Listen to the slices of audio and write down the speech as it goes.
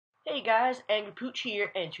Hey guys, Angry Pooch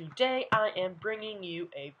here, and today I am bringing you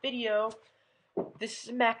a video. This is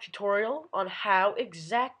a Mac tutorial on how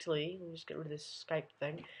exactly, let me just get rid of this Skype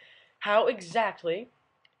thing, how exactly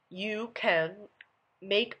you can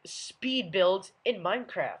make speed builds in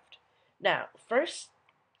Minecraft. Now, first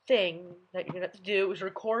thing that you're going to have to do is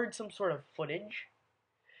record some sort of footage.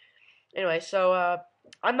 Anyway,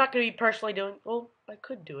 I'm not going to be personally doing, well, I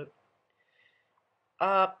could do it.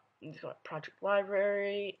 Let's go to project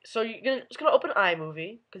library. So just gonna open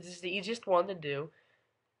iMovie because this is the easiest one to do.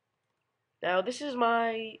 Now this is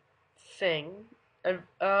my thing. And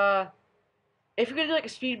if you're gonna do like a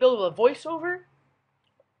speed build with a voiceover,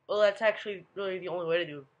 well, that's actually really the only way to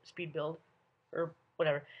do a speed build, or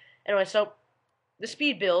whatever. Anyway, so the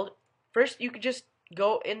speed build. First, you could just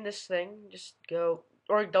go in this thing, just go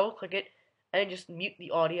or double click it, and just mute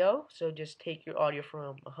the audio. So just take your audio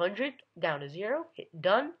from 100 down to 0, hit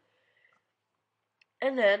done.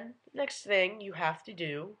 And then, next thing you have to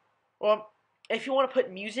do, well, if you want to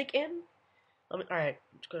put music in, alright,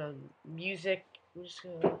 I'm just gonna music, I'm just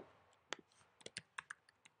gonna,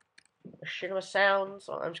 cinema sounds,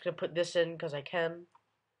 so I'm just gonna put this in because I can.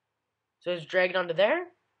 So just drag it onto there,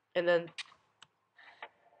 and then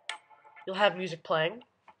you'll have music playing.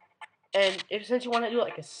 And since you want to do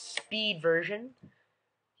like a speed version,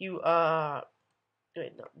 you, double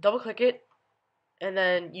click it, and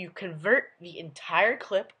then you convert the entire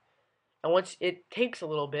clip, and once it takes a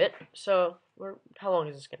little bit, so, how long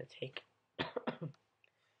is this gonna take?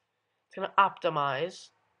 It's gonna optimize.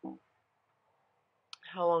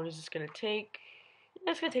 How long is this gonna take?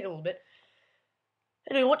 It's gonna take a little bit.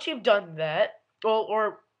 Anyway, once you've done that,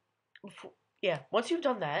 once you've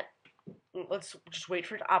done that, let's just wait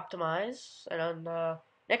for it to optimize. And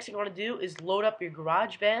next thing you want to do is load up your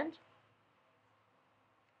GarageBand.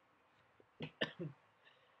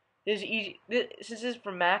 This is easy. Since this is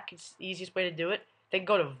for Mac, it's the easiest way to do it. Then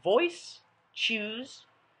go to Voice, choose,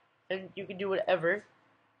 and you can do whatever.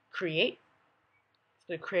 Create. It's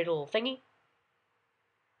gonna create a little thingy.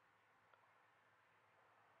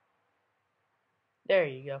 There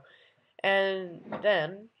you go. And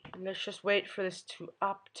then, let's just wait for this to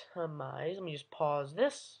optimize. Let me just pause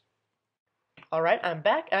this. Alright, I'm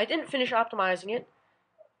back. I didn't finish optimizing it,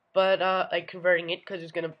 but, like, converting it, because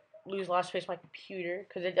it's going to lose a lot of space on my computer,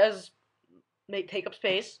 because it does take up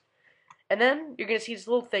space. And then, you're going to see this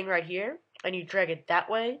little thing right here, and you drag it that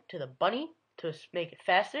way to the bunny to make it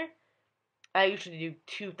faster. I usually do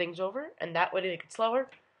 2 things over, and that way to make it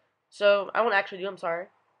slower. So, I won't actually do, I'm sorry.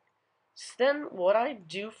 So then, what I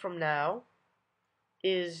do from now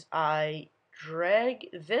is I drag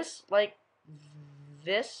this like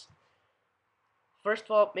this. First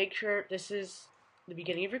of all, make sure this is the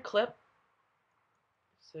beginning of your clip.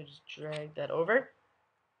 So just drag that over.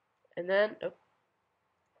 And then,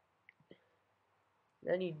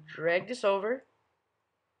 then you drag this over.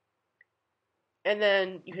 And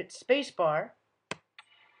then you hit spacebar.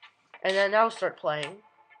 And then that'll start playing.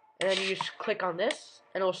 And then you just click on this,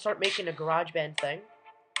 and it'll start making a GarageBand thing.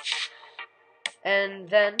 And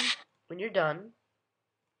then, when you're done,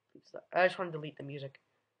 I just want to delete the music.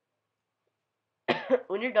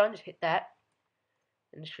 When you're done, just hit that,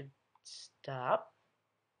 and it should stop.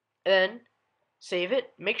 And then, save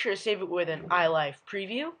it. Make sure to save it with an iLife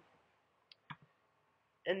preview.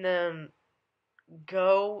 And then,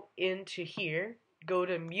 go into here, go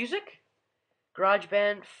to Music,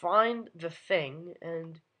 GarageBand, find the thing,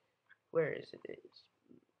 and where is it? It's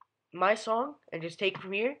My Song, and just take it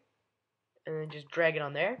from here, and then just drag it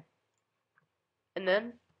on there. And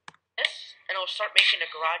then, this, and it'll start making a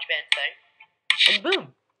GarageBand thing. And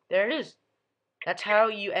boom, there it is. That's how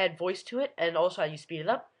you add voice to it, and also how you speed it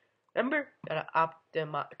up. Remember, gotta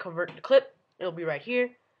convert the clip. It'll be right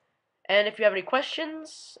here. And if you have any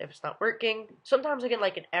questions, if it's not working, sometimes I get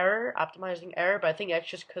like an error, optimizing error, but I think that's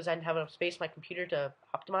just because I didn't have enough space on my computer to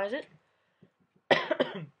optimize it.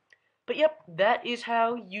 But yep, that is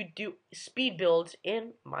how you do speed builds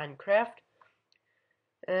in Minecraft.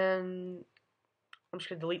 And I'm just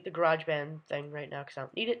gonna delete the GarageBand thing right now because I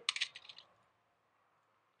don't need it.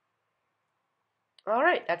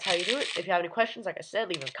 Alright, that's how you do it. If you have any questions, like I said,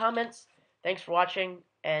 leave them in the comments. Thanks for watching,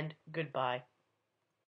 and goodbye.